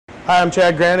Hi, I'm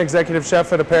Chad Grant, Executive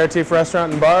Chef at Aperitif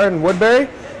Restaurant and Bar in Woodbury.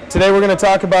 Today we're going to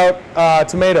talk about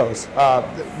tomatoes.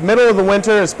 Middle of the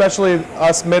winter, especially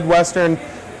us Midwestern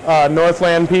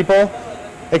Northland people,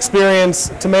 experience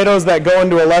tomatoes that go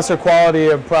into a lesser quality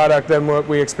of product than what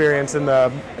we experience in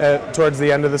towards the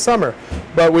end of the summer.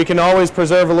 But we can always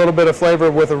preserve a little bit of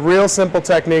flavor with a real simple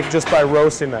technique just by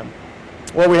roasting them.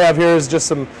 What we have here is just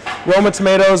some Roma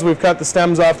tomatoes. We've cut the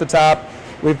stems off the top.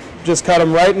 We've just cut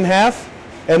them right in half.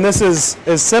 And this is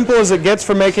as simple as it gets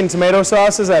for making tomato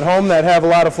sauces at home that have a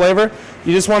lot of flavor.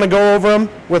 You just want to go over them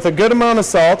with a good amount of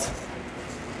salt.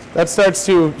 That starts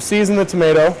to season the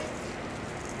tomato.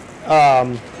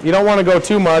 You don't want to go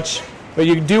too much, but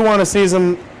you do want to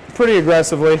season pretty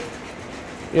aggressively.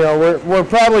 You know, we're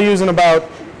probably using about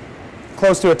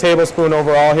close to a tablespoon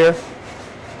overall here,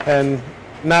 and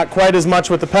not quite as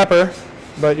much with the pepper,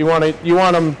 but you want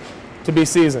them to be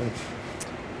seasoned.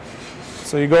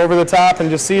 So you go over the top and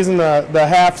just season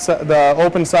the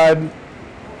open side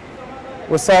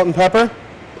with salt and pepper.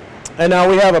 And now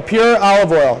we have a pure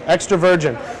olive oil, extra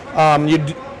virgin.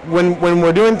 When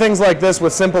we're doing things like this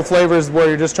with simple flavors where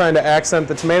you're just trying to accent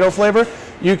the tomato flavor,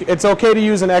 it's okay to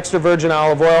use an extra virgin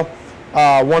olive oil.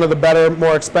 One of the better,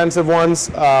 more expensive ones.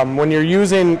 When you're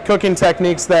using cooking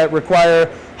techniques that require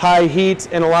high heat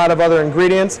and a lot of other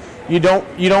ingredients, you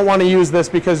don't want to use this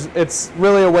because it's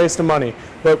really a waste of money.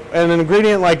 But an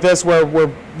ingredient like this, where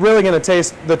we're really going to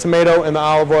taste the tomato and the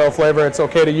olive oil flavor, it's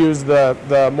okay to use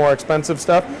the more expensive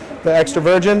stuff, the extra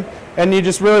virgin. And you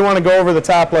just really want to go over the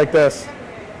top like this.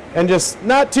 And just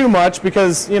not too much,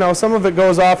 because some of it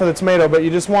goes off of the tomato, but you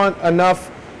just want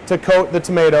enough to coat the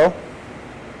tomato.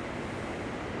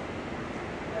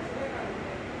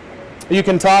 You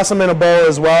can toss them in a bowl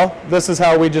as well. This is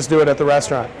how we just do it at the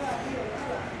restaurant.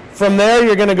 From there,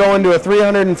 you're going to go into a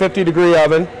 350-degree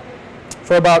oven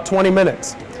for about 20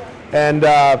 minutes. And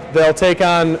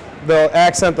they'll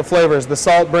accent the flavors. The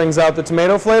salt brings out the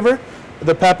tomato flavor.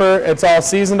 The pepper, it's all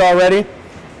seasoned already.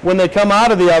 When they come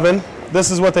out of the oven,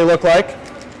 this is what they look like.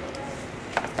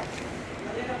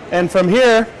 And from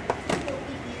here,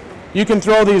 you can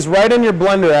throw these right in your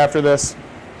blender after this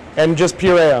and just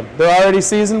puree them. They're already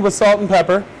seasoned with salt and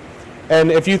pepper.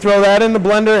 And if you throw that in the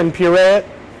blender and puree it,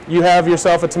 you have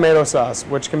yourself a tomato sauce,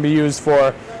 which can be used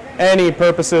for any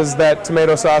purposes that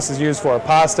tomato sauce is used for.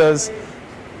 Pastas,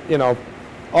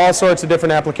 all sorts of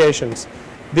different applications.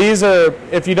 These are,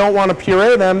 if you don't want to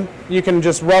puree them, you can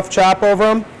just rough chop over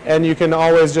them, and you can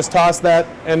always just toss that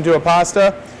into a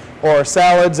pasta or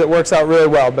salads. It works out really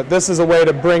well. But this is a way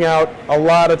to bring out a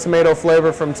lot of tomato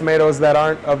flavor from tomatoes that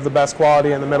aren't of the best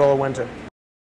quality in the middle of winter.